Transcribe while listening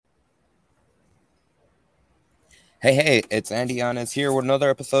Hey, it's Andy Yanes here with another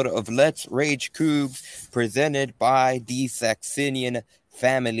episode of Let's Rage Coogs, presented by the Saxenian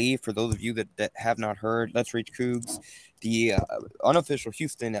family. For those of you that have not heard, Let's Rage Coogs, the unofficial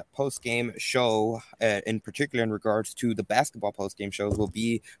Houston post-game show, in particular in regards to the basketball post-game shows, will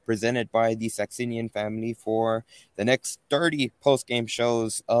be presented by the Saxenian family for the next 30 post-game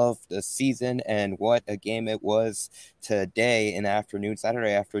shows of the season. And what a game it was today in the afternoon,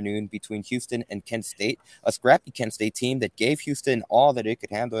 Saturday afternoon, between Houston and Kent State, a scrappy Kent State team that gave Houston all that it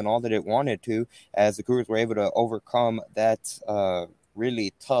could handle and all that it wanted to, as the Cougars were able to overcome that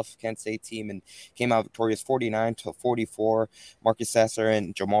really tough Kent State team and came out victorious 49-44. Marcus Sasser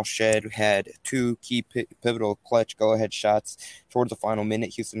and Jamal Shedd had two key pivotal clutch go-ahead shots towards the final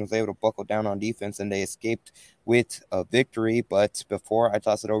minute. Houston was able to buckle down on defense and they escaped with a victory. But before I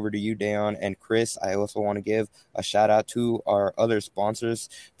toss it over to you, Dayon and Chris, I also want to give a shout out to our other sponsors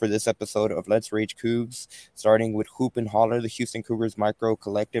for this episode of Let's Rage Coogs, starting with Hoop and Holler, the Houston Cougars Micro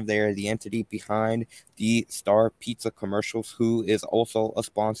Collective. They are the entity behind the Star Pizza commercials, who is also a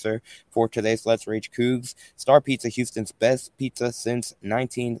sponsor for today's Let's Rage Coogs. Star Pizza, Houston's best pizza since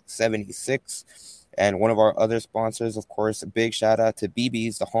 1976. And one of our other sponsors, of course, a big shout out to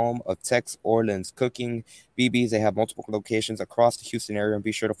BB's, the home of Tex Orleans Cooking. BB's, they have multiple locations across the Houston area, and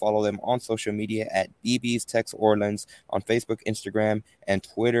be sure to follow them on social media at BB's Tex Orleans on Facebook, Instagram, and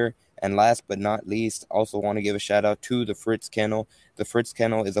Twitter. And last but not least, also want to give a shout out to the Fritz Kennel. The Fritz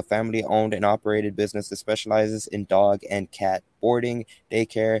Kennel is a family-owned and operated business that specializes in dog and cat boarding,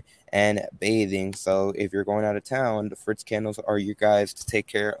 daycare, and bathing. So if you're going out of town, the Fritz Kennels are you guys to take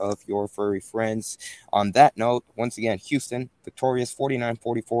care of your furry friends. On that note, once again, Houston victorious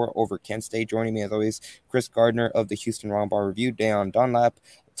 49-44 over Kent State. Joining me as always, Chris Gardner of the Houston Roundball Review, Dayon Dunlap.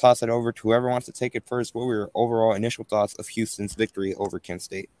 Toss it over to whoever wants to take it first. What were your overall initial thoughts of Houston's victory over Kent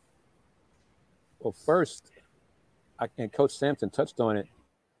State? Well, first, and Coach Sampson touched on it,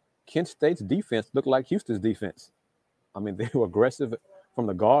 Kent State's defense looked like Houston's defense. I mean, they were aggressive from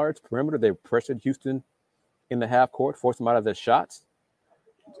the guards, perimeter. They pressured Houston in the half court, forced them out of their shots.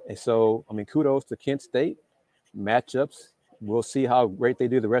 And so, I mean, kudos to Kent State. Matchups, we'll see how great they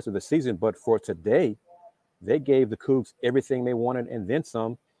do the rest of the season. But for today, they gave the Cougs everything they wanted and then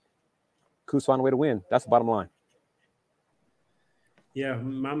some. Cougs found a way to win. That's the bottom line. Yeah,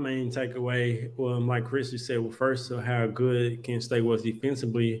 my main takeaway, like Chris said, well, first, how good Kent State was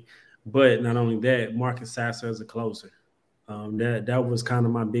defensively, but not only that, Marcus Sasser as a closer. That was kind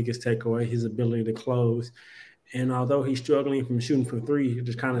of my biggest takeaway, his ability to close. And although he's struggling from shooting from three, it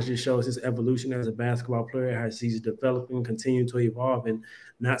just kind of just shows his evolution as a basketball player, how he's developing, continuing to evolve, and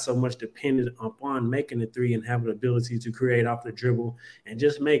not so much dependent upon making the three and having the ability to create off the dribble and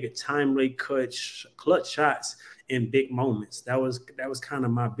just make it timely, clutch shots in big moments. That was kind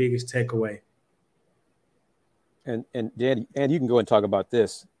of my biggest takeaway. And Dan, you can go and talk about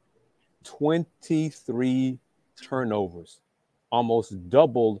this. 23 turnovers, almost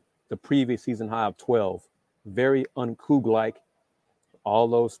doubled the previous season high of 12. Very un-Coug-like. All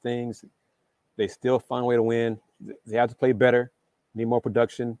those things, they still find a way to win. They have to play better, need more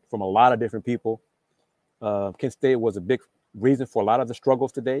production from a lot of different people. Kent State was a big reason for a lot of the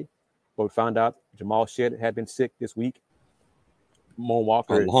struggles today, but we found out Jamal Shedd had been sick this week. Ramon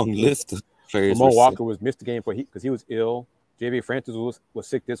Walker. A long list of players. Ramon Walker missed the game because he was ill. J.B. Francis was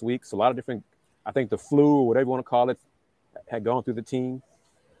sick this week. So a lot of different, I think the flu, or whatever you want to call it, had gone through the team.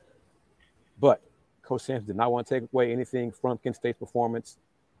 But Coach Sampson did not want to take away anything from Kent State's performance.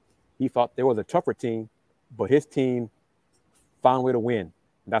 He thought there was a tougher team, but his team found a way to win. And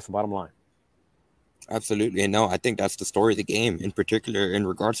that's the bottom line. Absolutely. And no, I think that's the story of the game, in particular in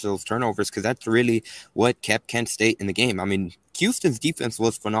regards to those turnovers, because that's really what kept Kent State in the game. I mean, Houston's defense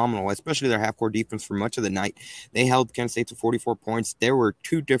was phenomenal, especially their half-court defense for much of the night. They held Kent State to 44 points. There were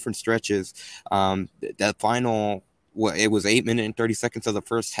two different stretches. That final, it was 8 minutes and 30 seconds of the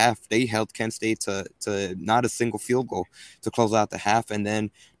first half. They held Kent State to not a single field goal to close out the half, and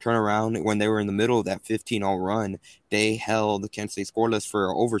then turn around when they were in the middle of that 15-0 run. They held Kent State scoreless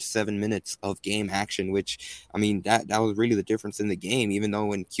for over 7 minutes of game action, which, I mean, that was really the difference in the game. Even though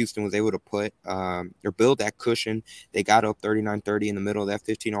when Houston was able to put or build that cushion, they got up 39-30 in the middle of that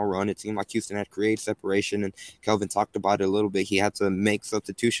 15-0 run. It seemed like Houston had created separation, and Kelvin talked about it a little bit. He had to make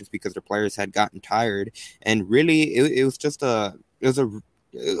substitutions because their players had gotten tired, and really it was just the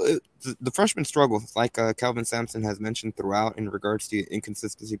freshman struggle, like Kelvin Sampson has mentioned throughout in regards to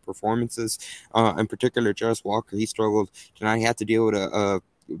inconsistency performances. In particular, Jarris Walker, he struggled tonight. He had to deal with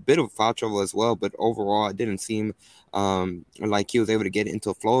bit of foul trouble as well, but overall it didn't seem like he was able to get into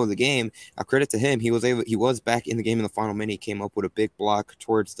the flow of the game. Credit to him, he was back in the game in the final minute. He came up with a big block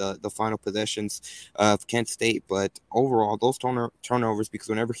towards the final possessions of Kent State, but overall those turnovers, because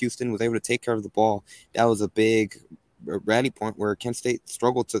whenever Houston was able to take care of the ball, that was a big rally point where Kent State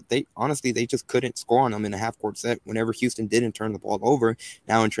struggled to. They just couldn't score on them in a half court set whenever Houston didn't turn the ball over.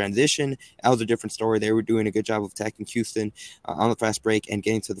 Now in transition, that was a different story. They were doing a good job of attacking Houston on the fast break and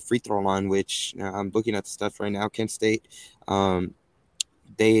getting to the free throw line, which I'm looking at the stats right now. Kent State,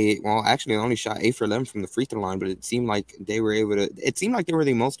 they only shot 8 for 11 from the free throw line, but it seemed like they were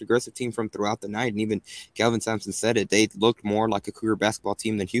the most aggressive team from throughout the night. And even Kelvin Sampson said it. They looked more like a Cougar basketball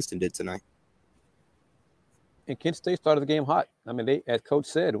team than Houston did tonight. And Kent State started the game hot. I mean, they, as Coach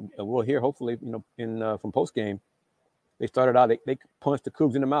said, we'll hear hopefully, from post game. They started out. They punched the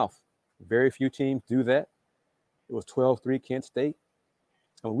Cougs in the mouth. Very few teams do that. It was 12-3 Kent State.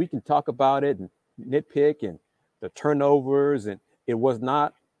 And we can talk about it and nitpick and the turnovers, and it was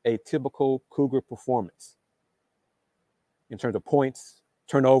not a typical Cougar performance in terms of points,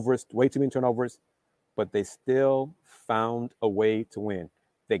 turnovers, way too many turnovers, but they still found a way to win.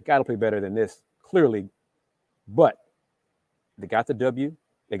 They got to play better than this, clearly. But they got the W.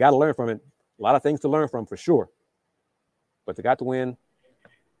 They got to learn from it. A lot of things to learn from, for sure. But they got to win,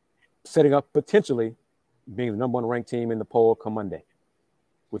 setting up potentially being the number one ranked team in the poll come Monday,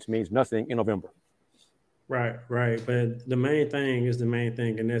 which means nothing in November. Right. But the main thing is the main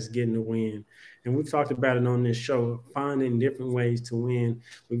thing, and that's getting the win. And we've talked about it on this show, finding different ways to win.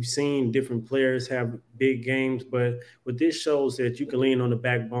 We've seen different players have big games, but what this shows that you can lean on the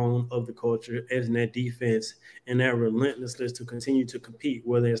backbone of the culture as in that defense and that relentlessness to continue to compete,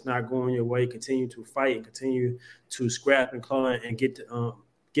 whether it's not going your way, continue to fight, and continue to scrap and claw and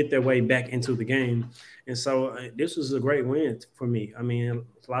get their way back into the game. And so this was a great win for me. I mean,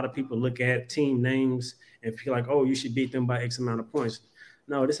 a lot of people look at team names and feel like, oh, you should beat them by X amount of points.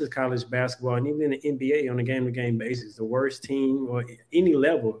 No, this is college basketball. And even in the NBA on a game-to-game basis, the worst team or any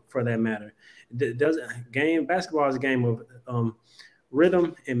level for that matter, basketball is a game of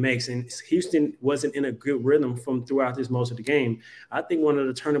rhythm and makes. And Houston wasn't in a good rhythm from throughout this most of the game. I think one of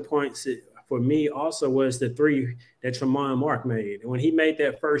the turning points for me also was the three that Tremont Mark made. And when he made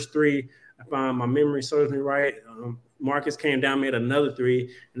that first three, if my memory serves me right, Marcus came down, made another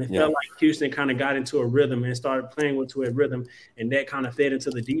three, and it felt like Houston kind of got into a rhythm and started playing into a rhythm, and that kind of fed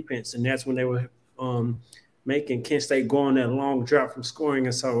into the defense. And that's when they were making Kent State go on that long drought from scoring.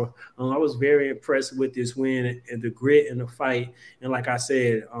 And so I was very impressed with this win and the grit and the fight. And like I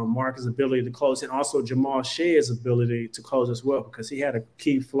said, Marcus' ability to close, and also Jamal Shea's ability to close as well, because he had a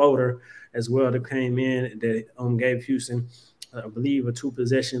key floater as well that came in that gave Houston, I believe, a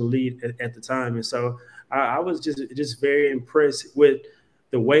 2-possession lead at the time. And so I was just very impressed with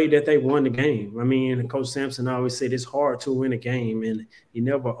the way that they won the game. I mean, Coach Sampson always said it's hard to win a game, and he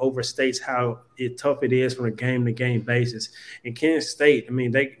never overstates how tough it is from a game-to-game basis. And Kansas State, I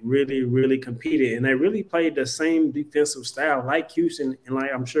mean, they really, really competed, and they really played the same defensive style like Houston. And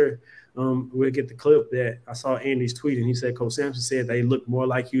like I'm sure we'll get the clip that I saw Andy's tweet, and he said Coach Sampson said they looked more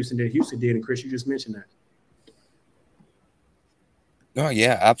like Houston than Houston did. And Chris, you just mentioned that. Oh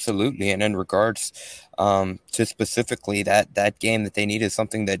yeah, absolutely. And in regards to specifically that game that they needed,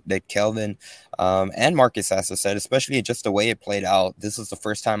 something that Kelvin and Marcus Sasser said, especially just the way it played out. This is the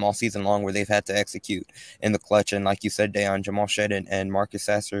first time all season long where they've had to execute in the clutch. And like you said, Dayon, Jamal Shead and Marcus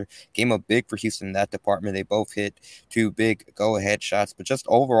Sasser came up big for Houston in that department. They both hit 2 big go-ahead shots. But just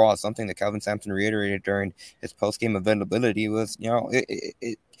overall, something that Kelvin Sampson reiterated during his post-game availability was,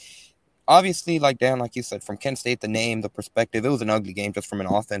 obviously, like you said, from Kent State, the name, the perspective, it was an ugly game just from an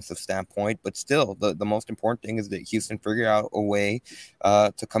offensive standpoint. But still, the most important thing is that Houston figured out a way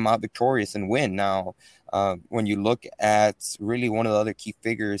to come out victorious and win. Now, when you look at really one of the other key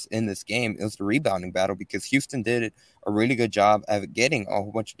figures in this game, it was the rebounding battle, because Houston did a really good job of getting a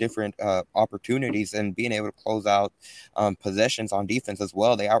whole bunch of different opportunities and being able to close out possessions on defense as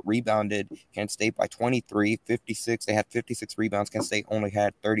well. They out-rebounded Kent State by 23, 56. They had 56 rebounds. Kent State only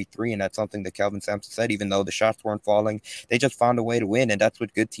had 33, and that's something that Kelvin Sampson said. Even though the shots weren't falling, they just found a way to win, and that's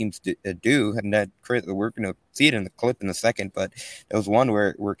what good teams do. And that we're going to see it in the clip in a second, but there was one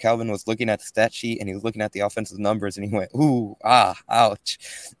where Kelvin was looking at the stat sheet and he was looking at the offensive numbers and he went, ooh, ouch.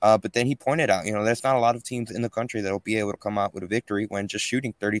 But then he pointed out, there's not a lot of teams in the country that will be able to come out with a victory when just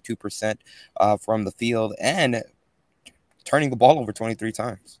shooting 32% from the field and turning the ball over 23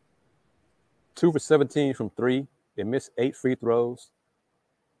 times. 2 for 17 from 3. They missed 8 free throws,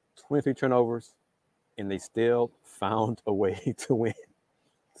 23 turnovers, and they still found a way to win.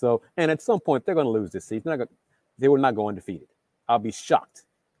 So, and at some point, they're going to lose this season. They were not going undefeated. I'll be shocked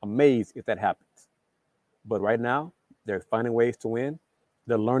amazed if that happens. But right now, they're finding ways to win.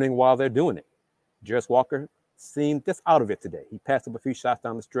 They're learning while they're doing it. Jarris Walker seemed just out of it today. He passed up a few shots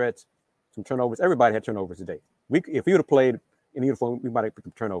down the stretch, some turnovers. Everybody had turnovers today. If he would have played in uniform, we might have picked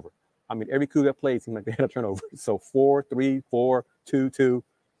up turnover. I mean, every Cougar that played seemed like they had a turnover. So 4, 3, 4, 2, 2.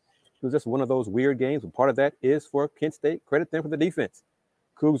 It was just one of those weird games. And part of that is for Kent State. Credit them for the defense.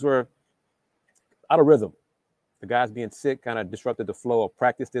 Cougs were out of rhythm. The guys being sick kind of disrupted the flow of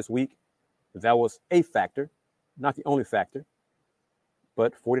practice this week. That was a factor, not the only factor.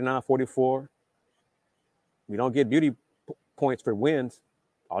 But 49-44, we don't get beauty points for wins.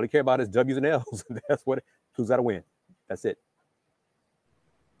 All you care about is W's and L's. That's what Cougs got to win. That's it.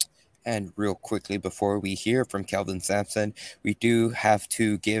 And real quickly, before we hear from Kelvin Sampson, we do have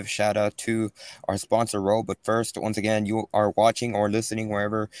to give shout out to our sponsor, Row. But first, once again, you are watching or listening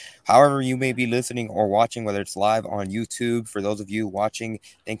however you may be listening or watching, whether it's live on YouTube. For those of you watching,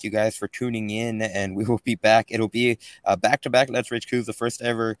 thank you guys for tuning in, and we will be back. It'll be back-to-back Let's Rage Coogs, the first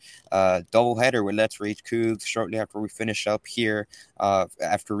ever doubleheader with Let's Rage Coogs shortly after we finish up here.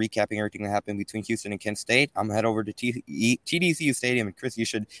 After recapping everything that happened between Houston and Kent State, I'm head over to TDCU Stadium, and Chris, you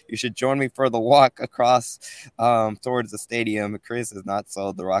should join me for the walk across towards the stadium. Chris is not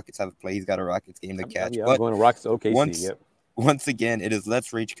sold. The Rockets have a play. He's got a Rockets game to catch. Yeah, I'm going to Rockets OKC. Once again, it is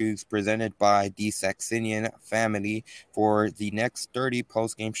Let's Rage Coogs presented by the Saxenian family for the next 30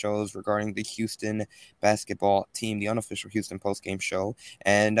 post-game shows regarding the Houston basketball team, the unofficial Houston post-game show.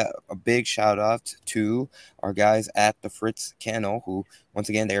 And a big shout-out to our guys at the Fritz Kennel, who, once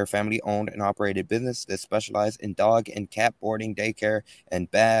again, they are a family-owned and operated business that specialize in dog and cat boarding, daycare,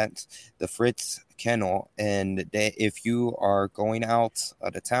 and bags. The Fritz Kennel, and if you are going out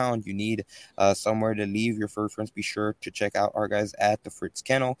of town, you need somewhere to leave your fur friends, be sure to check out our guys at the Fritz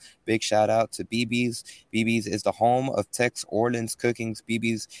Kennel. Big shout out to BB's. BB's is the home of Tex Orland's Cookings.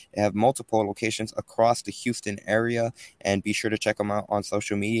 BB's have multiple locations across the Houston area, and be sure to check them out on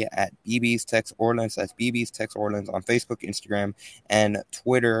social media at BB's Tex Orland's. That's BB's Tex Orland's on Facebook, Instagram, and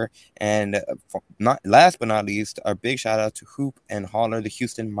Twitter. And last but not least, our big shout out to Hoop and Holler, the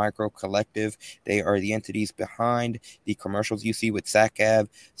Houston Micro Collective. They are the entities behind the commercials you see with Sac Ave,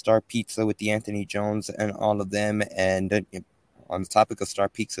 Star Pizza with the Anthony Jones and all of them. And on the topic of Star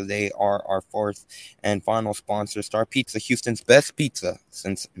Pizza, they are our fourth and final sponsor. Star Pizza, Houston's best pizza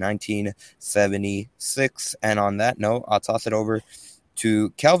since 1976. And on that note, I'll toss it over to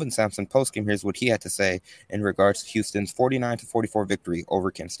Kelvin Sampson postgame. Here's what he had to say in regards to Houston's 49-44 victory over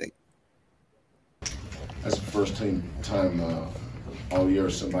Kent State. That's the first time all year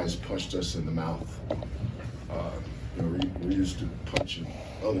somebody's punched us in the mouth. We're used to punching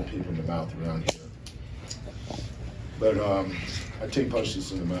other people in the mouth around here. But our team punched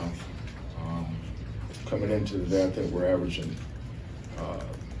us in the mouth. Coming into the day, I think we're averaging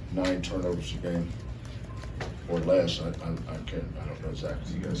 9 turnovers a game or less. I don't know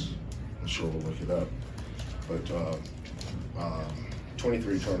exactly. You guys, I'm sure we'll look it up. But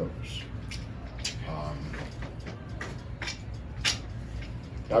 23 turnovers.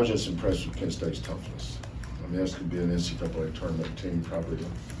 I was just impressed with Kent State's toughness. I mean, this could be an NCAA tournament team, probably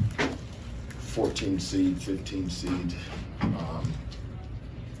a 14 seed, 15 seed.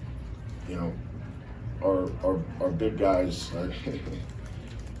 Our big guys, of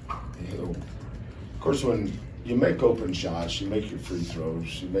course, when you make open shots, you make your free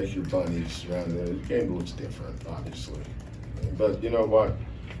throws, you make your bunnies around there, the game looks different, obviously. But you know what?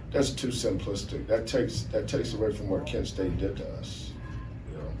 That's too simplistic. That takes away from what Kent State did to us.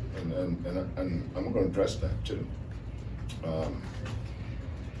 And I'm going to address that too.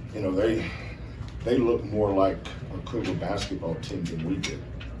 They look more like a Cougar basketball team than we did,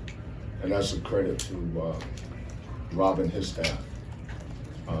 and that's a credit to Rob and his staff.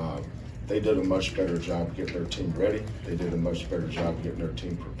 They did a much better job getting their team ready. They did a much better job getting their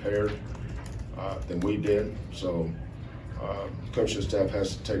team prepared than we did. So, coaching staff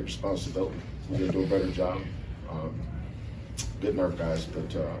has to take responsibility. We did do a better job getting our guys, but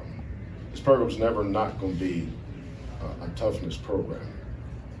this program's never not going to be a toughness program.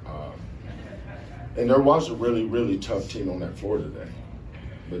 And there was a really, really tough team on that floor today,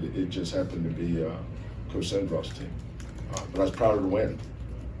 but it just happened to be Coach Sendrell's team. But I was proud of the win.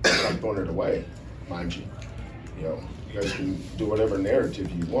 I'm throwing it away, mind you. You guys can do whatever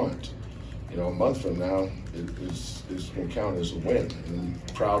narrative you want. A month from now, it's going to count as a win. And I'm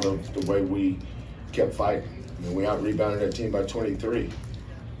proud of the way we kept fighting. We out-rebounded that team by 23.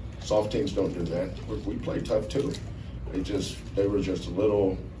 Soft teams don't do that. We play tough too. They were just a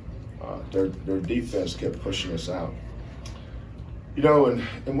little. Their defense kept pushing us out.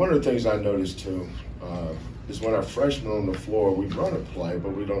 And one of the things I noticed too, is when our freshmen on the floor, we run a play,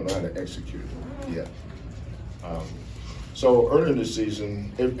 but we don't know how to execute it yet. So early in the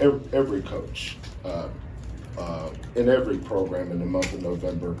season, every coach in every program in the month of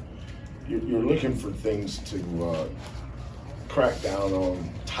November, you're looking for things to crack down on,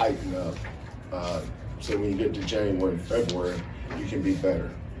 tighten up, so when you get to January and February, you can be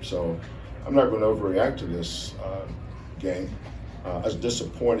better. So I'm not going to overreact to this game. I was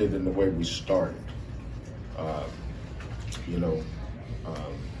disappointed in the way we started,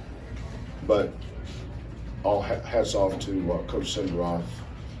 but all hats off to Coach Sindroff,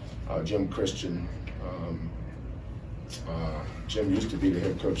 Jim Christian. Jim used to be the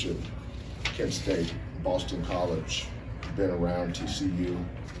head coach at Kent State, Boston College, been around TCU.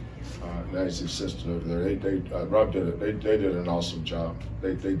 Now he's assistant over there. Rob did it. They did an awesome job.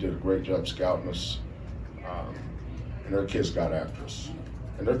 They did a great job scouting us, and their kids got after us.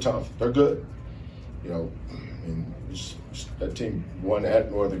 And they're tough. They're good. That team won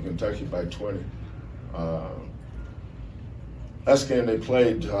at Northern Kentucky by 20. Last game they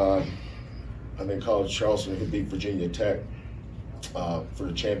played, I think College Charleston, who beat Virginia Tech for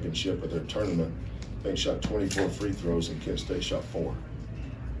the championship of their tournament. They shot 24 free throws and Kent State shot 4.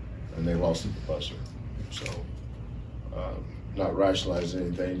 And they lost at the buzzer. So, not rationalizing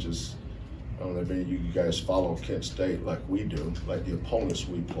anything, just I don't know if any of you guys follow Kent State like we do, like the opponents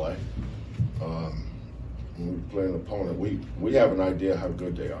we play. When we play an opponent, we have an idea how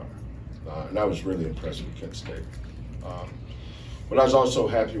good they are. And I was really impressed with Kent State. But I was also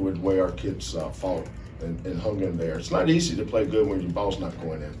happy with the way our kids fought and hung in there. It's not easy to play good when your ball's not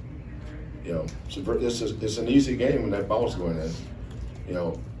going in. It's an easy game when that ball's going in.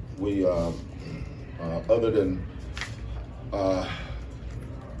 We, other than,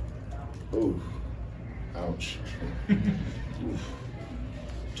 ouch.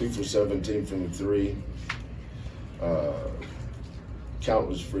 2 for 17 from the 3.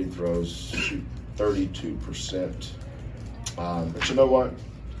 Countless free throws, shoot 32%. But you know what?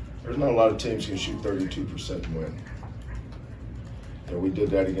 There's not a lot of teams who can shoot 32% and win. We did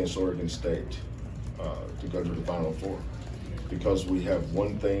that against Oregon State to go to the Final Four because we have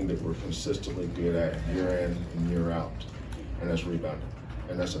one thing that we're consistently good at year in and year out, and that's rebounding.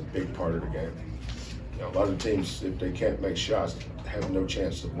 And that's a big part of the game. A lot of teams, if they can't make shots, have no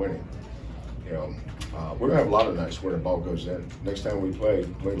chance of winning. We're gonna have a lot of nights where the ball goes in. Next time we play,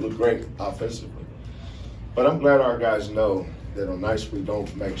 we look great offensively. But I'm glad our guys know that on nights we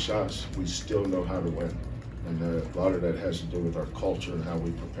don't make shots, we still know how to win. And a lot of that has to do with our culture and how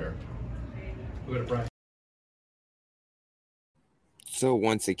we prepare. So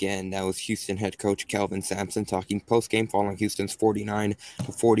once again, that was Houston head coach Kelvin Sampson talking post-game following Houston's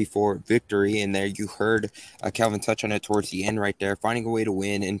 49-44 victory. And there you heard Kelvin touch on it towards the end right there, finding a way to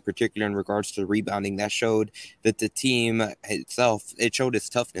win, in particular in regards to rebounding. That showed that the team itself, it showed its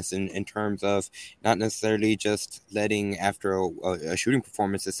toughness in terms of not necessarily just letting, after a shooting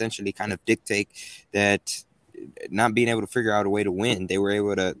performance, essentially kind of dictate that, not being able to figure out a way to win. They were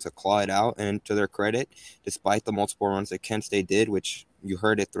able to claw it out, and to their credit, despite the multiple runs that Kent State did, which you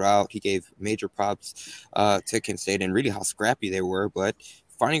heard it throughout, he gave major props to Kent State and really how scrappy they were, but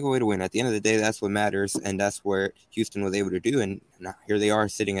finding a way to win. At the end of the day, that's what matters, and that's where Houston was able to do, and now here they are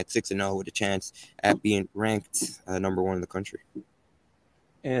sitting at 6-0 with a chance at being ranked number 1 in the country.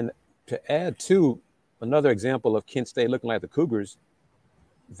 And to add to another example of Kent State looking like the Cougars,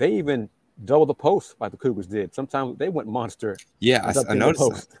 they even double the post like the Cougars did. Sometimes they went monster. Yeah, I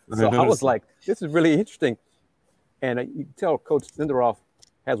noticed that. So I was like, this is really interesting. And you can tell Coach Sindroff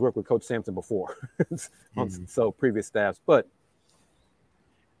has worked with Coach Sampson before on so previous staffs. But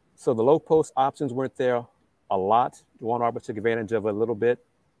so the low post options weren't there a lot. Juwan Arbor took advantage of it a little bit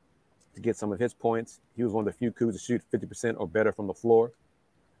to get some of his points. He was one of the few Cougs to shoot 50% or better from the floor.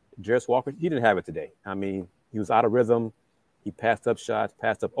 Jarris Walker, he didn't have it today. I mean, he was out of rhythm. He passed up shots,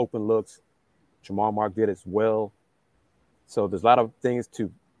 passed up open looks. Jamar Mark did as well. So there's a lot of things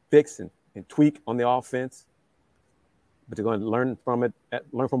to fix and tweak on the offense, but they're going to learn from it,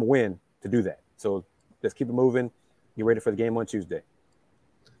 learn from a win to do that. So let's keep it moving. Get ready for the game on Tuesday.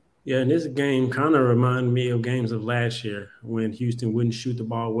 Yeah, and this game kind of reminded me of games of last year when Houston wouldn't shoot the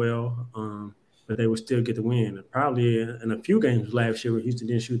ball well, but they would still get the win. Probably in a few games last year where Houston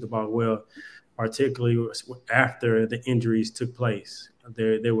didn't shoot the ball well, particularly after the injuries took place.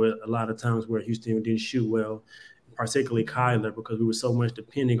 There were a lot of times where Houston didn't shoot well, particularly Kyler, because we were so much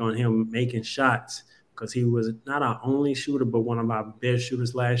depending on him making shots, because he was not our only shooter, but one of our best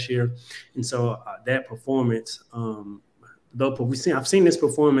shooters last year. And so that performance I've seen this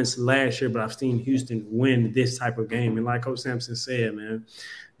performance last year, but I've seen Houston win this type of game. And like Coach Sampson said, man,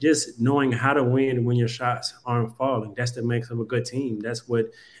 just knowing how to win when your shots aren't falling, that's the makes of a good team. That's what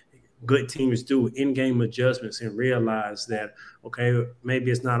good teams do, in-game adjustments, and realize that, okay,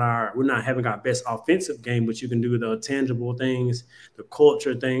 maybe we're not having our best offensive game, but you can do the tangible things, the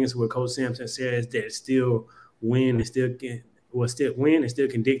culture things, what Coach Sampson says, that still win and still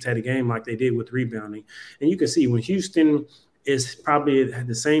can dictate a game like they did with rebounding. And you can see when Houston is probably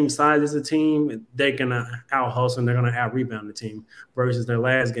the same size as a team, they're gonna out hustle and they're gonna out rebound the team, versus their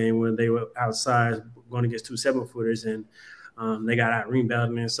last game when they were outside going against 2 7-footers and they got out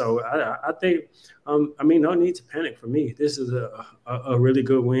rebounded. And so I think, no need to panic for me. This is a really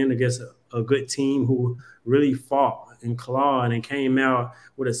good win against a good team who really fought and clawed and came out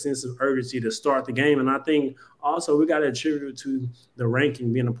with a sense of urgency to start the game. And I think also we got to attribute to the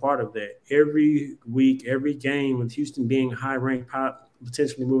ranking being a part of that. Every week, every game, with Houston being high ranked,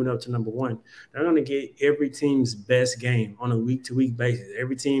 potentially moving up to number 1, they're going to get every team's best game on a week-to-week basis.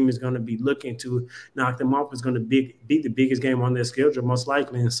 Every team is going to be looking to knock them off. It's going to be the biggest game on their schedule, most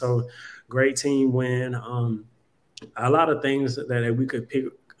likely. And so, great team win. A lot of things that we could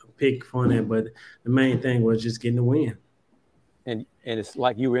pick fun at, but the main thing was just getting the win. And it's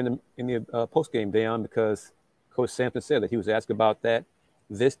like you were in the post game, Deion, because Coach Sampson said that he was asked about that.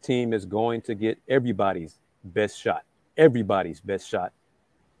 This team is going to get everybody's best shot. Everybody's best shot,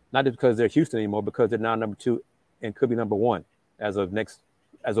 not just because they're Houston anymore, because they're now number 2 and could be number 1 as of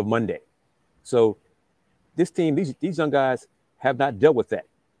Monday. So this team, these young guys have not dealt with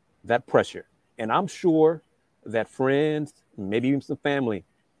that pressure. And I'm sure that friends, maybe even some family,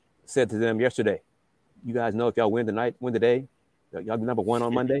 said to them yesterday, you guys know if y'all win the day, y'all be number 1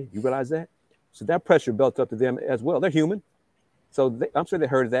 on Monday. You realize that? So that pressure built up to them as well. They're human. So I'm sure they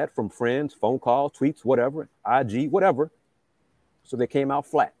heard that from friends, phone calls, tweets, whatever, IG, whatever. So they came out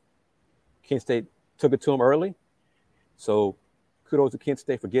flat. Kent State took it to them early. So kudos to Kent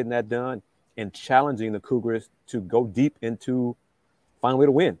State for getting that done and challenging the Cougars to go deep into find a way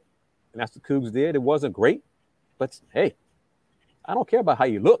to win. And that's what the Cougs did. It wasn't great, but hey, I don't care about how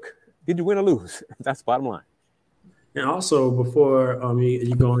you look. Did you win or lose? That's the bottom line. And also, before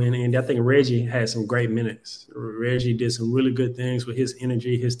you go in, and I think Reggie had some great minutes. Reggie did some really good things with his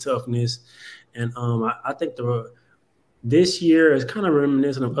energy, his toughness. And I think this year is kind of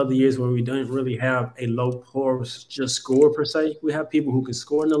reminiscent of other years where we don't really have a low post just score per se. We have people who can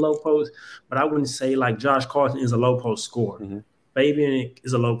score in the low post, but I wouldn't say like Josh Carson is a low post scorer. Mm-hmm. Fabian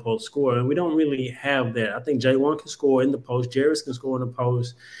is a low post scorer, and we don't really have that. I think J1 can score in the post, Jarris can score in the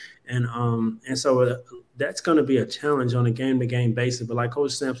post, and so that's going to be a challenge on a game-to-game basis. But like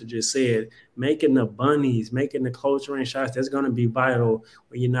Coach Sampson just said, making the bunnies, making the close range shots, that's going to be vital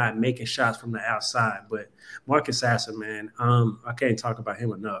when you're not making shots from the outside. But Marcus Sasser, man, I can't talk about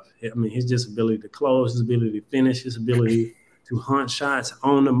him enough. I mean, his just ability to close, his ability to finish, his ability to hunt shots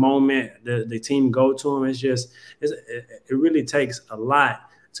on the moment the team go to him. It really takes a lot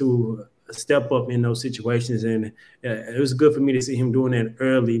to step up in those situations. And it was good for me to see him doing that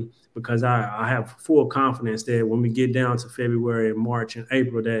early, because I have full confidence that when we get down to February and March and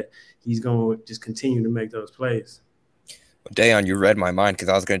April, that he's going to just continue to make those plays. Dayon, you read my mind, because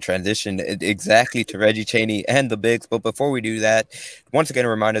I was going to transition exactly to Reggie Chaney and the Bigs. But before we do that, once again, a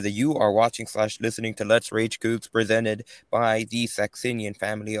reminder that you are watching / listening to Let's Rage Coogs, presented by the Saxenian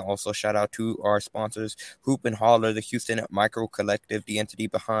family. Also, shout out to our sponsors, Hoop and Holler, the Houston Micro Collective, the entity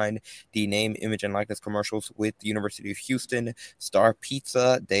behind the name, image, and likeness commercials with the University of Houston. Star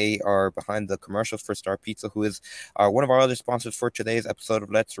Pizza, they are behind the commercials for Star Pizza, who is one of our other sponsors for today's episode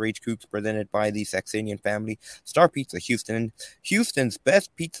of Let's Rage Coogs, presented by the Saxenian family. Star Pizza, Houston's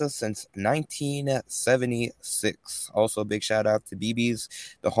best pizza since 1976. Also, a big shout out to BB's,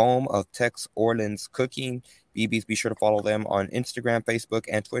 the home of Tex Orleans Cooking. BB's, be sure to follow them on Instagram, Facebook,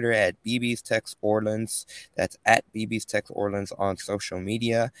 and Twitter at BB's Tex Orleans. That's at BB's Tex Orleans on social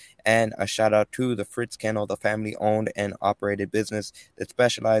media. And a shout out to the Fritz Kennel, the family owned and operated business that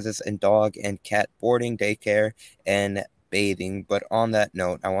specializes in dog and cat boarding, daycare, and bathing. But on that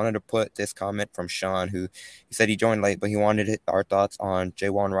note, I wanted to put this comment from Sean, who he said he joined late, but he wanted our thoughts on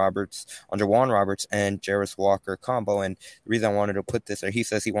Jawan Roberts and Jarris Walker combo. And the reason I wanted to put this there, he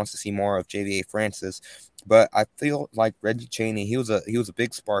says he wants to see more of JVA Francis. But I feel like Reggie Chaney, he was a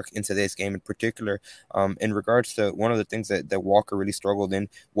big spark in today's game, in particular, in regards to one of the things that Walker really struggled in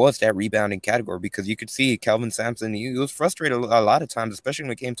was that rebounding category, because you could see Kelvin Sampson, he was frustrated a lot of times, especially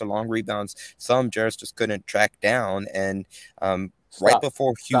when it came to long rebounds. Some Jarris just couldn't track down. And right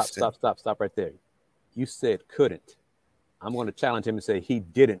before Houston. Stop right there. You said couldn't. I'm going to challenge him and say he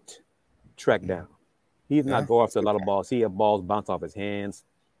didn't track down. He's not go after a lot of balls. He had balls bounce off his hands,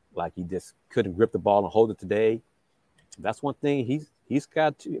 like he just couldn't grip the ball and hold it today. That's one thing he's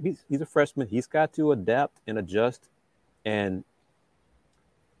got to. He's a freshman. He's got to adapt and adjust and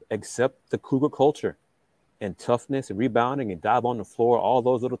accept the Cougar culture and toughness and rebounding and dive on the floor. All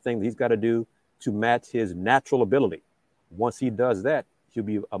those little things he's got to do to match his natural ability. Once he does that, he'll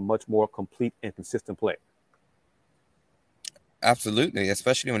be a much more complete and consistent player. Absolutely,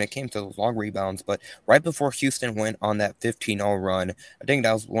 especially when it came to those long rebounds. But right before Houston went on that 15-0 run, I think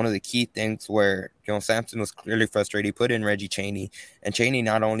that was one of the key things where, Sampson was clearly frustrated. He put in Reggie Chaney, and Chaney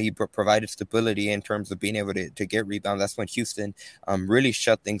not only provided stability in terms of being able to get rebounds. That's when Houston really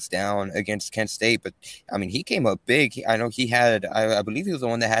shut things down against Kent State. But, I mean, he came up big. I know he had, I believe he was the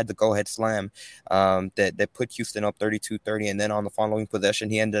one that had the go-ahead slam that put Houston up 32-30. And then on the following possession,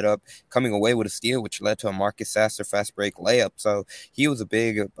 he ended up coming away with a steal, which led to a Marcus Sasser fast break layup. So he was a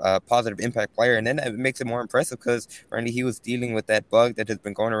big positive impact player. And then it makes it more impressive because, apparently, he was dealing with that bug that has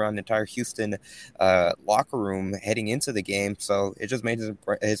been going around the entire Houston locker room heading into the game. So it just made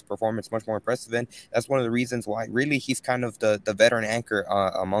his performance much more impressive. And that's one of the reasons why really he's kind of the veteran anchor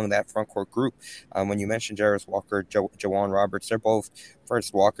among that front court group. When you mentioned Jarvis Walker, Jawan Roberts, they're both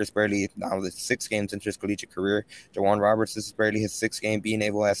first. Walker's barely now 6 games into his collegiate career. Jawan Roberts, this is barely his 6th game being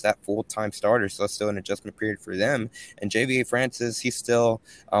able as that full-time starter. So it's still an adjustment period for them. And JVA Francis, he's still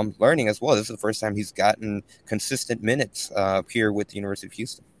learning as well. This is the first time he's gotten consistent minutes here with the University of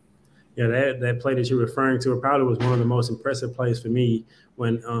Houston. Yeah, that play that you're referring to probably was one of the most impressive plays for me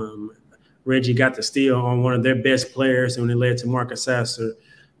when Reggie got the steal on one of their best players and when it led to Marcus Sasser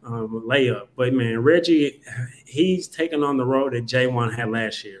layup. But, man, Reggie, he's taken on the road that J1 had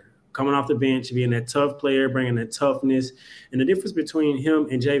last year. Coming off the bench, being that tough player, bringing that toughness. And the difference between him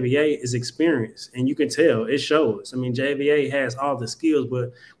and JVA is experience. And you can tell. It shows. I mean, JVA has all the skills,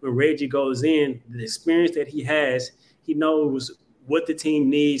 but when Reggie goes in, the experience that he has, he knows what the team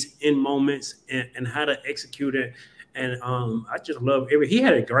needs in moments and how to execute it. And I just love he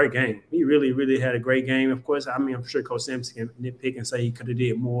had a great game. He really, really had a great game. Of course, I mean, I'm sure Coach Sampson can nitpick and say he could have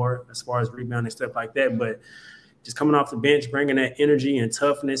did more as far as rebounding and stuff like that. But just coming off the bench, bringing that energy and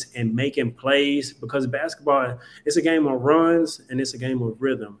toughness and making plays, because basketball, it's a game of runs and it's a game of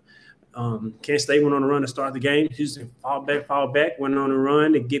rhythm. Kent State went on a run to start the game. Houston fall back, went on a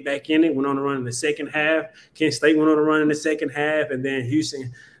run to get back in it, went on a run in the second half. Kent State went on a run in the second half, and then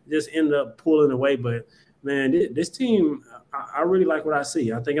Houston just ended up pulling away. But, man, this team, I really like what I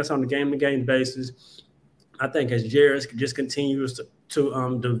see. I think it's on a game-to-game basis. I think as Jarris just continues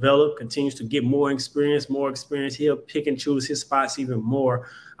to develop, continues to get more experience, he'll pick and choose his spots even more.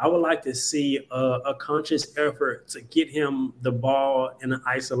 I would like to see a conscious effort to get him the ball in an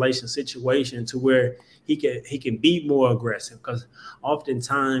isolation situation to where he can be more aggressive, because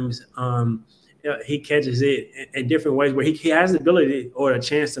oftentimes he catches it in different ways where he has the ability or a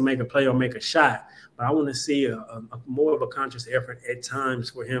chance to make a play or make a shot. But I want to see a more of a conscious effort at times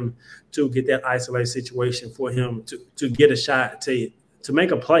for him to get that isolated situation, for him to get a shot, to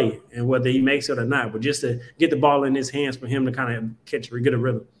make a play, and whether he makes it or not, but just to get the ball in his hands for him to kind of catch or get a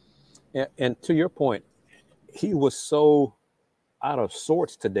rhythm. And to your point, he was so out of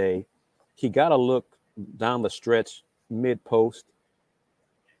sorts today. He got a look down the stretch mid-post,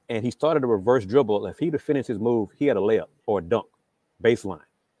 and he started a reverse dribble. If he'd have finished his move, he had a layup or a dunk, baseline.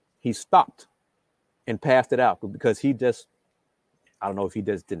 He stopped and passed it out because he just, I don't know if he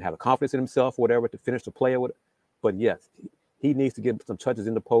just didn't have the confidence in himself or whatever to finish the play with it. But yes, he needs to get some touches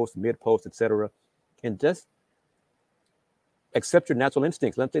in the post, mid-post, etc., and just accept your natural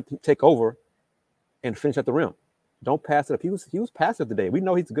instincts. Let them take over and finish at the rim. Don't pass it up. He was passive today. We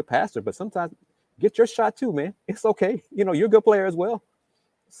know he's a good passer, but sometimes get your shot too, man. It's okay. You're a good player as well.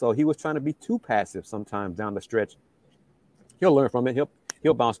 So he was trying to be too passive sometimes down the stretch. He'll learn from it.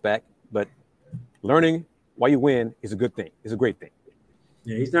 He'll bounce back. But learning while you win is a good thing. It's a great thing.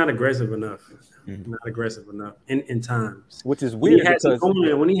 Yeah, he's not aggressive enough. Mm-hmm. Not aggressive enough in times. Which is weird.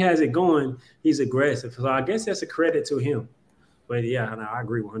 When he has it going, he's aggressive. So I guess that's a credit to him. But, yeah, I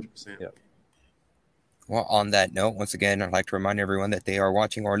agree 100%. Yeah. Well, on that note, once again, I'd like to remind everyone that they are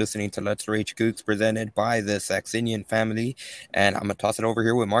watching or listening to Let's Rage Coogs presented by the Saxenian family. And I'm going to toss it over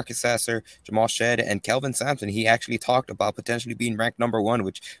here with Marcus Sasser, Jamal Shedd, and Kelvin Sampson. He actually talked about potentially being ranked number 1,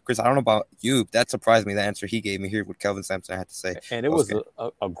 which, Chris, I don't know about you. That surprised me, the answer he gave me here with Kelvin Sampson, I had to say. And it was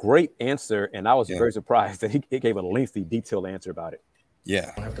a great answer, and I was very surprised that he gave a lengthy, detailed answer about it.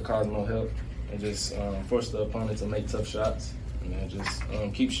 Yeah. Don't have to cause no help and just force the opponent to make tough shots. And then just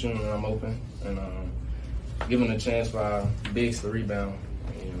keep shooting when I'm open and giving a chance for our bigs to rebound.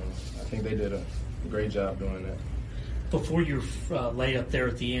 I think they did a great job doing that. before your layup there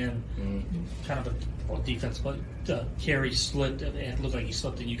at the end, kind of a defense, but Carey slipped, and it looked like he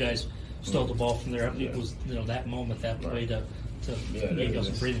slipped, and you guys stole the ball from there. It was that moment, that play to give you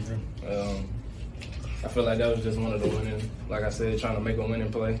some breathing room. I feel like that was just one of the winning, like I said, trying to make a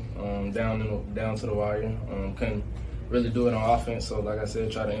winning play down to the wire. Couldn't really do it on offense, so like I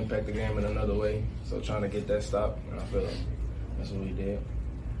said, try to impact the game in another way. So trying to get that stop, and I feel like that's what we did.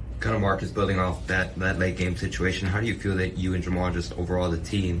 Kind of Marcus, building off that late game situation, how do you feel that you and Jamal, just overall the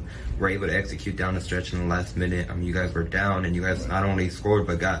team, were able to execute down the stretch in the last minute? I mean, you guys were down, and you guys not only scored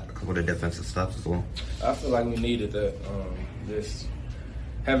but got a couple of defensive stops as well. I feel like we needed that. Just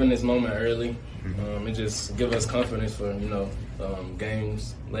having this moment early, it just give us confidence for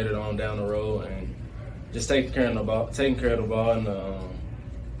games later on down the road, and just taking care of the ball in the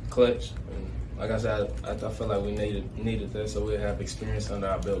clutch. Like I said, I feel like we needed that, so we'll have experience under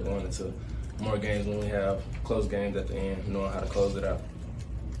our belt going into more games when we have close games at the end, knowing how to close it out.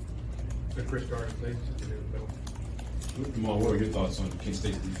 Chris Gardner, please. Jamal, what are your thoughts on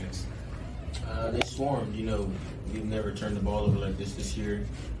K-State's defense? They swarmed. We've never turned the ball over like this year.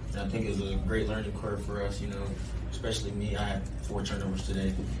 And I think it was a great learning curve for us, especially me. I had 4 turnovers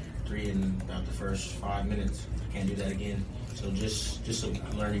today, 3 in about the first 5 minutes. Can't do that again. So just a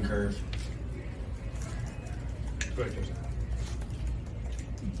learning curve.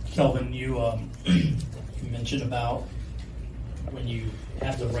 Kelvin, you mentioned about when you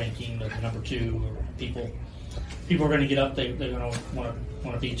have the ranking of number 2, or people are going to get up. They're going to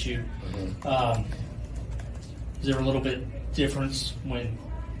want to beat you. Is there a little bit difference when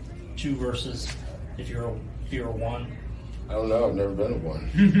 2 versus if you're a 1? I don't know. I've never been a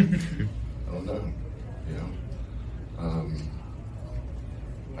 1. I don't know.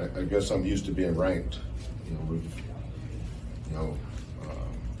 I guess I'm used to being ranked.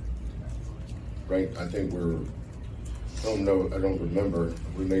 Ranked. I think I don't remember.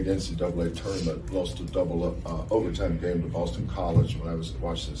 We made the NCAA tournament, lost a double overtime game to Boston College when I was at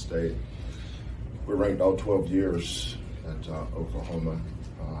Washington State. We're ranked all 12 years at Oklahoma.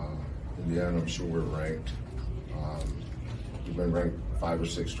 Indiana, I'm sure we're ranked. We've been ranked 5 or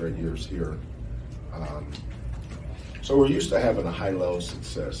 6 straight years here. So we're used to having a high level of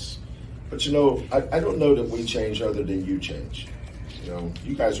success. But I don't know that we change other than you change.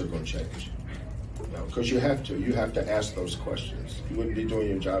 You guys are going to change. Because you have to. You have to ask those questions. You wouldn't be doing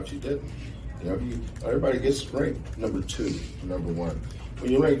your job if you didn't. Everybody gets ranked number 2 or number 1.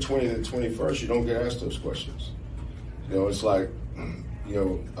 When you rank 20th to 21st, you don't get asked those questions. It's like,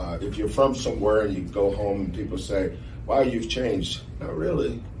 if you're from somewhere and you go home and people say, wow, you've changed. Not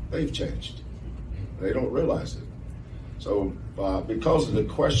really. They've changed. They don't realize it. So because of the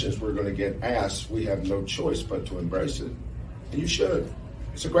questions we're going to get asked, we have no choice but to embrace it. And you should.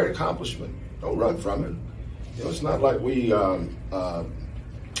 It's a great accomplishment. Don't run from it. It's not like we went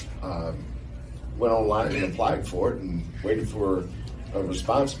online and applied for it and waited for a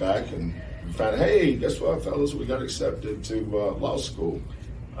response back and we found, hey, guess what, fellas, we got accepted to law school,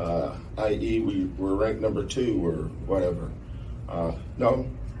 i.e. we were ranked number 2 or whatever. No,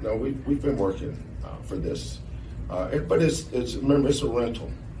 we've been working for this. But remember, it's a rental.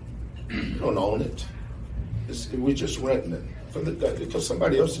 You don't own it. We're just renting it because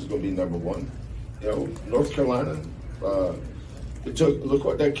somebody else is going to be number 1. North Carolina. Look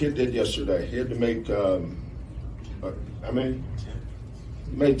what that kid did yesterday. He had to make.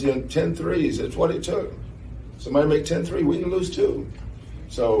 He made 10 threes. That's what it took. Somebody make 10 threes. We can lose 2.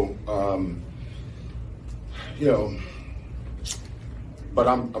 So, but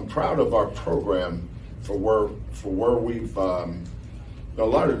I'm proud of our program for where we've. A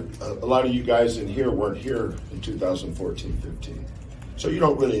lot of you guys in here weren't here in 2014-15, so you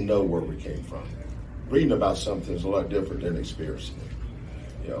don't really know where we came from. Reading about something is a lot different than experiencing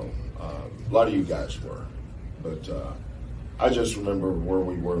it. A lot of you guys were, but I just remember where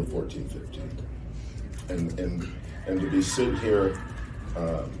we were in 14-15, and to be sitting here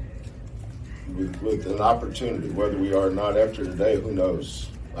with an opportunity, whether we are or not after today, who knows?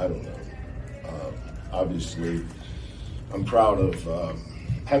 I don't know. Obviously, I'm proud of,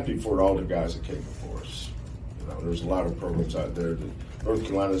 happy for all the guys that came before us. There's a lot of programs out there that North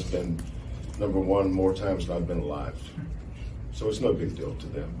Carolina's been number 1 more times than I've been alive. So it's no big deal to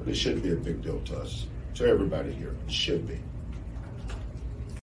them, but it should be a big deal to us, to everybody here. It should be.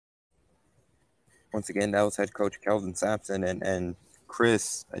 Once again, that was head coach Kelvin Sampson and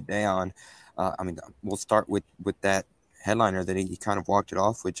Chris Dayon. We'll start with that headliner that he kind of walked it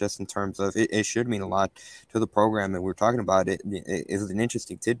off with, just in terms of it should mean a lot to the program. And we were talking about it. It is an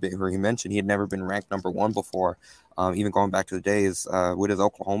interesting tidbit where he mentioned he had never been ranked number 1 before, even going back to the days with his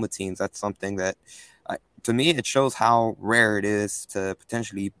Oklahoma teams. That's something that to me, it shows how rare it is to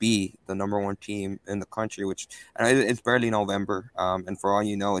potentially be the number one team in the country, which it's barely November. And for all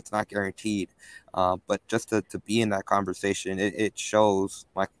you know, it's not guaranteed. But just to be in that conversation, it shows,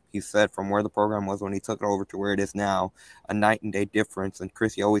 like he said, from where the program was when he took it over to where it is now, a night and day difference. And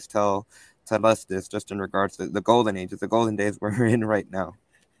Chris, you always tell us this just in regards to the golden ages, the golden days we're in right now.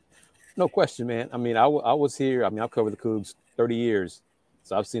 No question, man. I mean, I was here. I mean, I've covered the Cougs 30 years,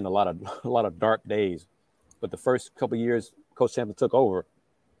 so I've seen a lot of dark days. But the first couple of years Coach Sampson took over,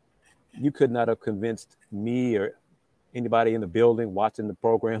 you could not have convinced me or anybody in the building watching the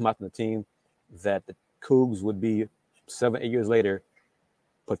program, watching the team, that the Cougs would be 7-8 years later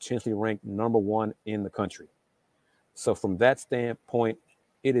potentially ranked number one in the country. So from that standpoint,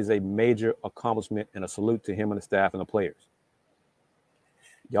 it is a major accomplishment and a salute to him and the staff and the players.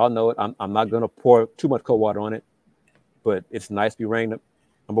 Y'all know it. I'm not going to pour too much cold water on it, but it's nice to be ranked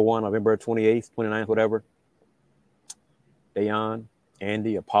number one November 28th, 29th, whatever. Dayon,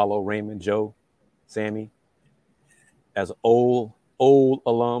 Andy, Apollo, Raymond, Joe, Sammy. As an old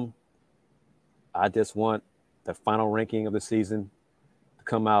alum, I just want the final ranking of the season to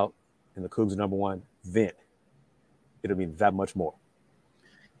come out and the Cougs number one, then it'll be that much more.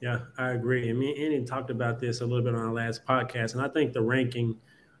 Yeah, I agree. And me and Andy talked about this a little bit on our last podcast, and I think the ranking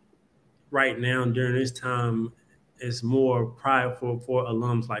right now during this time is more prideful for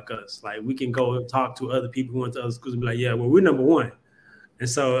alums like us. Like, we can go and talk to other people who went to other schools and be like, yeah, well, we're number one. And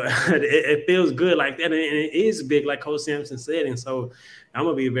so it feels good like that. And it is big, like Coach Sampson said. And so I'm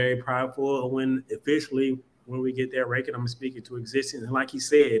going to be very prideful when we get that ranking, I'm going to speak it to existence. And like he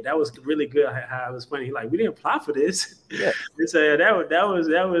said, that was really good. How it was funny. Like, we didn't apply for this. Yeah. And so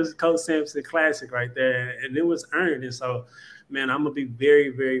that was Coach Sampson classic right there. And it was earned. And so, man, I'm going to be very,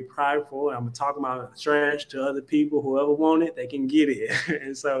 very prideful. I'm going to talk about trash to other people. Whoever want it, they can get it.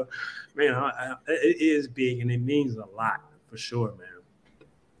 And so, man, it is big, and it means a lot for sure, man.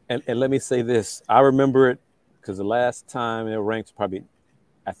 And let me say this. I remember it because the last time it ranked probably,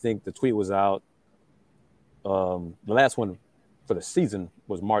 I think the tweet was out. The last one for the season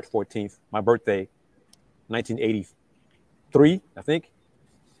was March 14th, my birthday, 1983, I think.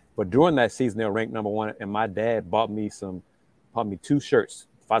 But during that season, they were ranked number one, and my dad bought me 2 shirts,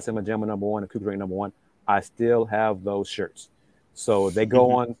 Phi Sigma Gamma number one and Cougar ranked number one. I still have those shirts. So they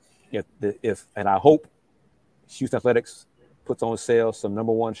go on, and I hope Houston Athletics puts on sale some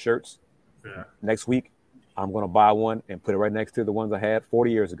number one shirts next week. I'm going to buy one and put it right next to the ones I had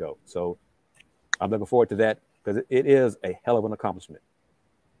 40 years ago. So I'm looking forward to that because it is a hell of an accomplishment.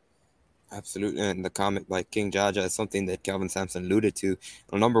 Absolutely. And the comment by King Jaja is something that Kelvin Sampson alluded to.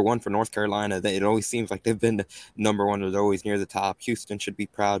 Number one for North Carolina, it always seems like they've been the number one. They're always near the top. Houston should be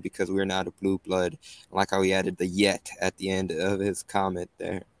proud because we're not a blue blood. I like how he added the yet at the end of his comment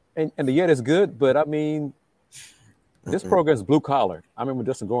there. And the yet is good, but I mean, this program is blue collar. I remember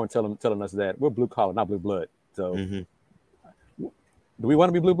Justin Gorin telling us that we're blue collar, not blue blood. So do we want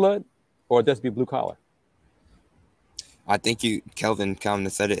to be blue blood or just be blue collar? I think Kelvin kind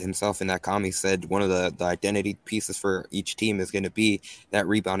of said it himself in that comment. He said one of the identity pieces for each team is going to be that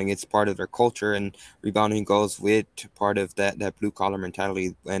rebounding. It's part of their culture, and rebounding goes with part of that blue collar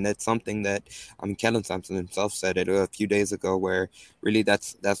mentality. And that's something that Kelvin Sampson himself said it a few days ago, where really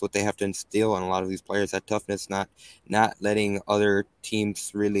that's what they have to instill on a lot of these players, that toughness, not letting other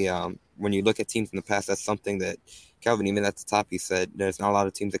teams really. When you look at teams in the past, that's something that Kelvin, even at the top, he said there's not a lot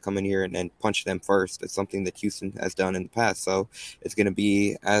of teams that come in here and punch them first. It's something that Houston has done in the past. So it's going to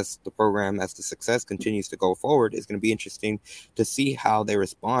be, as the success continues to go forward, it's going to be interesting to see how they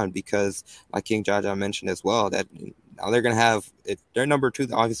respond because, like King Jaja mentioned as well, that now they're going to have, if they're number two,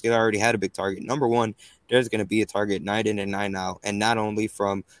 obviously they already had a big target. Number one, there's going to be a target night in and night out, and not only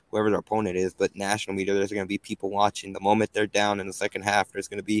from whoever their opponent is, but national media. There's going to be people watching. The moment they're down in the second half, there's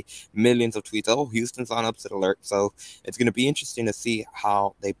going to be millions of tweets. Oh, Houston's on upset alert. So it's going to be interesting to see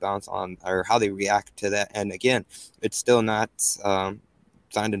how they bounce on or how they react to that. And again, it's still not signed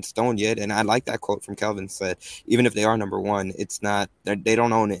in stone yet. And I like that quote from Kelvin said, even if they are number one, it's not, they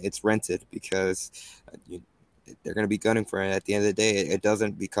don't own it. It's rented because they're going to be gunning for it. At the end of the day, it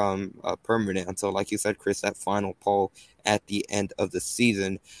doesn't become permanent until, like you said, Chris, that final poll at the end of the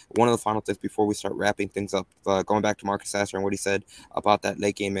season. One of the final things before we start wrapping things up, going back to Marcus Sasser and what he said about that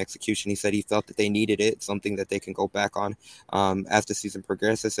late game execution, he said he felt that they needed it, something that they can go back on as the season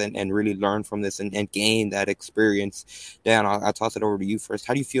progresses and really learn from this and gain that experience. Dan, I'll toss it over to you first.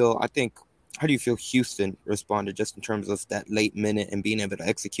 How do you feel Houston responded just in terms of that late minute and being able to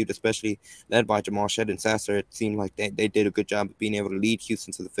execute, especially led by Jamal Shed and Sasser? It seemed like they did a good job of being able to lead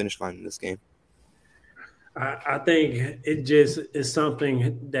Houston to the finish line in this game. I think it just is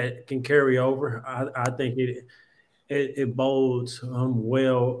something that can carry over. I think it bodes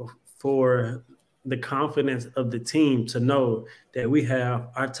well for the confidence of the team to know that we have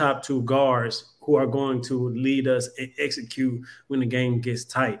our top two guards who are going to lead us and execute when the game gets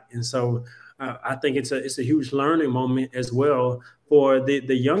tight. And so I think it's a huge learning moment as well for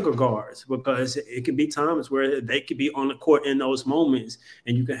the younger guards, because it can be times where they could be on the court in those moments,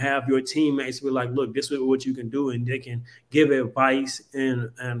 and you can have your teammates be like, look, this is what you can do, and they can give advice and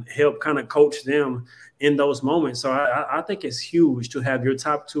help kind of coach them in those moments. So I think it's huge to have your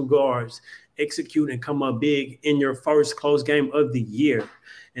top two guards execute and come up big in your first close game of the year.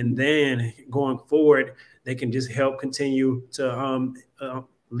 And then going forward, they can just help continue to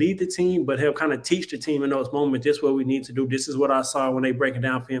lead the team, but help kind of teach the team in those moments. This is what we need to do. This is what I saw when they break it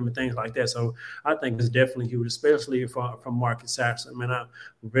down for him and things like that. So I think it's definitely huge, especially from Marcus Saxon. I mean, I'm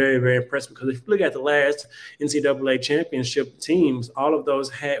very, very impressed, because if you look at the last NCAA championship teams, all of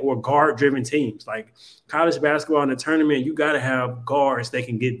those were guard-driven teams. Like college basketball in the tournament, you got to have guards that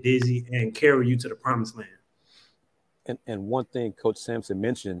can get busy and carry you to the promised land. And one thing Coach Sampson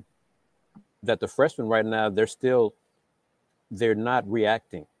mentioned, that the freshmen right now, they're not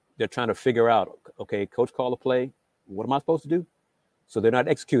reacting. They're trying to figure out, okay, coach called a play. What am I supposed to do? So they're not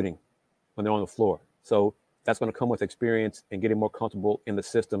executing when they're on the floor. So that's going to come with experience and getting more comfortable in the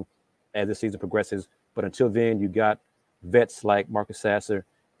system as the season progresses. But until then, you got vets like Marcus Sasser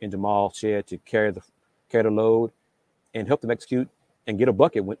and Jamal Shed to carry the load and help them execute and get a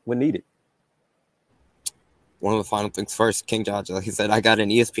bucket when needed. One of the final things first, King George, like he said, I got an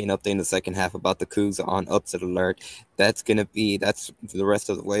ESPN update in the second half about the Cougs on upset alert. That's the rest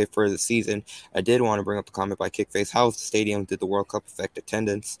of the way for the season. I did want to bring up a comment by Kickface. How was the stadium? Did the World Cup affect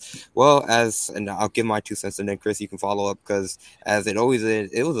attendance? Well, and I'll give my 2 cents, and then Chris, you can follow up, because as it always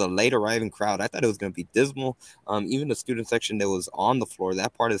is, it was a late arriving crowd. I thought it was going to be dismal. Even the student section that was on the floor,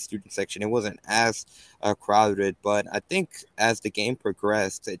 that part of the student section, it wasn't as crowded, but I think as the game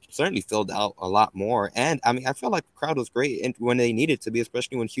progressed, it certainly filled out a lot more. And I mean, I felt like the crowd was great and when they needed to be,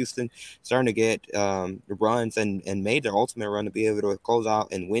 especially when Houston starting to get runs and made their ultimate run to be able to close out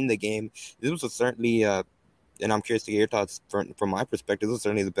and win the game. This was certainly, and I'm curious to get your thoughts from my perspective, this was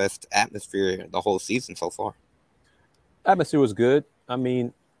certainly the best atmosphere the whole season so far. Atmosphere was good. I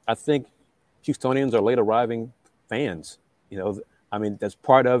mean, I think Houstonians are late arriving fans. I mean, that's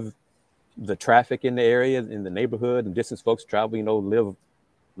part of the traffic in the area, in the neighborhood, and distance folks travel,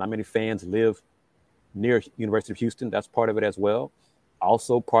 not many fans live near University of Houston. That's part of it as well.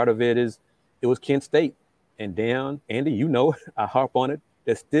 Also, part of it was Kent State. And Dan, Andy, I harp on it.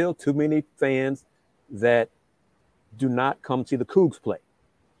 There's still too many fans that do not come see the Cougs play.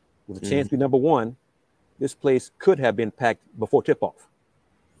 With a chance to be number one, this place could have been packed before tip-off.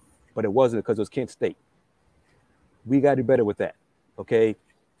 But it wasn't, because it was Kent State. We got to do better with that, okay?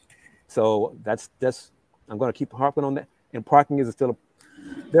 So that's I'm going to keep harping on that. And parking is still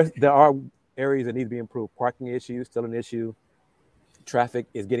there are areas that need to be improved. Parking issue still an issue. Traffic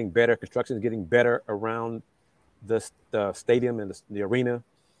is getting better. Construction is getting better around the stadium and the arena.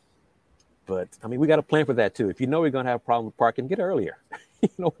 But I mean, we got a plan for that too. If we're going to have a problem with parking, get earlier.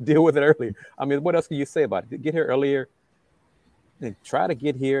 Deal with it earlier. I mean, what else can you say about it? Get here earlier and try to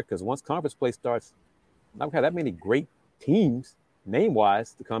get here, because once conference play starts, not gonna have that many great teams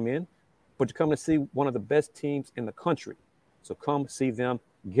name-wise to come in, but you're coming to see one of the best teams in the country. So come see them,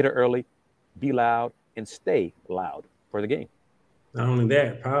 get here early, be loud, and stay loud for the game. Not only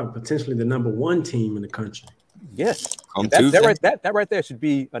that, probably potentially the number one team in the country. Yes. That right there should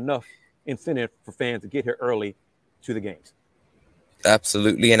be enough incentive for fans to get here early to the games.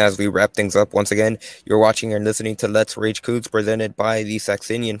 Absolutely. And as we wrap things up, once again, you're watching and listening to Let's Rage Coogs, presented by the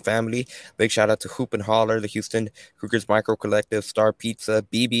Saxenian family. Big shout out to Hoop and Holler, the Houston Cougars Micro Collective, Star Pizza,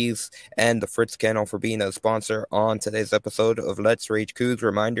 BB's, and the Fritz Kennel for being a sponsor on today's episode of Let's Rage Coogs.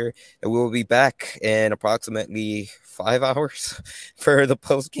 Reminder that we will be back in approximately 5 hours for the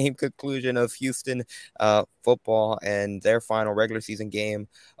post-game conclusion of Houston football and their final regular season game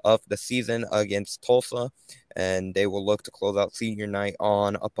of the season against Tulsa. And they will look to close out senior night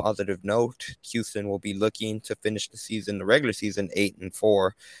on a positive note. Houston will be looking to finish the regular season,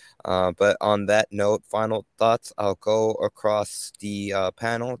 8-4. But on that note, final thoughts. I'll go across the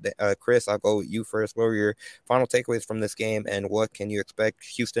panel. Chris, I'll go with you first. What were your final takeaways from this game, and what can you expect?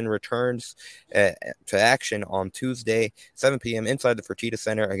 Houston returns to action on Tuesday, 7 p.m. inside the Fertitta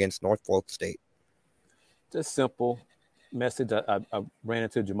Center against Norfolk State. Just simple message. I ran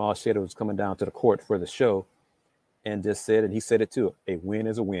into Jamal Shed, who was coming down to the court for the show, and just said, and he said it too, a win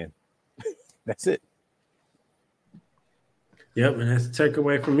is a win. That's it. Yep, and that's a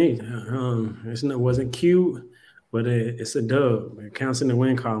takeaway from me. It wasn't cute, but it's a dub. It counts in the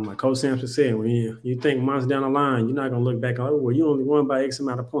win column. Like Coach Sampson said, when you think months down the line, you're not going to look back, oh, well, you only won by X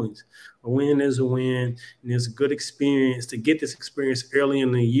amount of points. A win is a win, and it's a good experience to get this experience early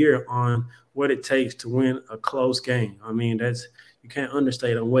in the year on what it takes to win a close game. I mean, you can't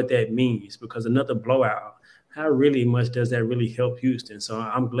understate on what that means, because another blowout, how really much does that really help Houston? So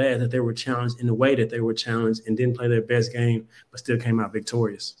I'm glad that they were challenged in the way that they were challenged and didn't play their best game, but still came out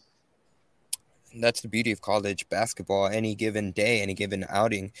victorious. That's the beauty of college basketball. Any given day, any given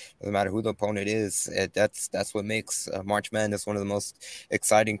outing, doesn't matter who the opponent is. That's what makes March Madness one of the most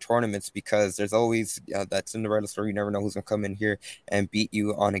exciting tournaments, because there's always that Cinderella story. You never know who's going to come in here and beat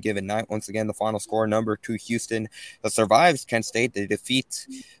you on a given night. Once again, the final score, number 2 Houston survives Kent State. They defeat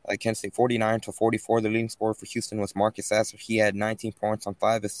Kent State 49-44. The leading scorer for Houston was Marcus Sasser. He had 19 points on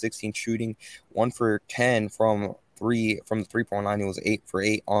 5 of 16 shooting, 1 for 10 from the 3-point line. He was 8 for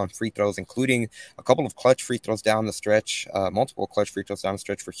 8 on free throws, including a couple of clutch free throws down the stretch, multiple clutch free throws down the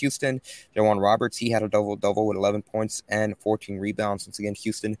stretch for Houston. Jawan Roberts, he had a double-double with 11 points and 14 rebounds. Once again,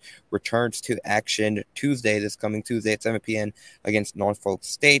 Houston returns to action this coming Tuesday at 7 p.m. against Norfolk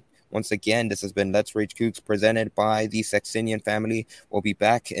State. Once again, this has been Let's Rage Coogs, presented by the Saxenian family. We'll be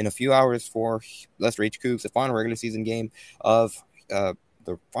back in a few hours for Let's Rage Coogs, the final regular season game of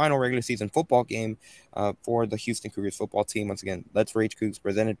the final regular season football game for the Houston Cougars football team. Once again, Let's Rage Coogs,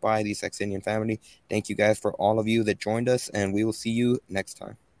 presented by the Saxenian family. Thank you guys for all of you that joined us, and we will see you next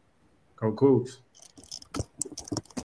time. Go Cougs.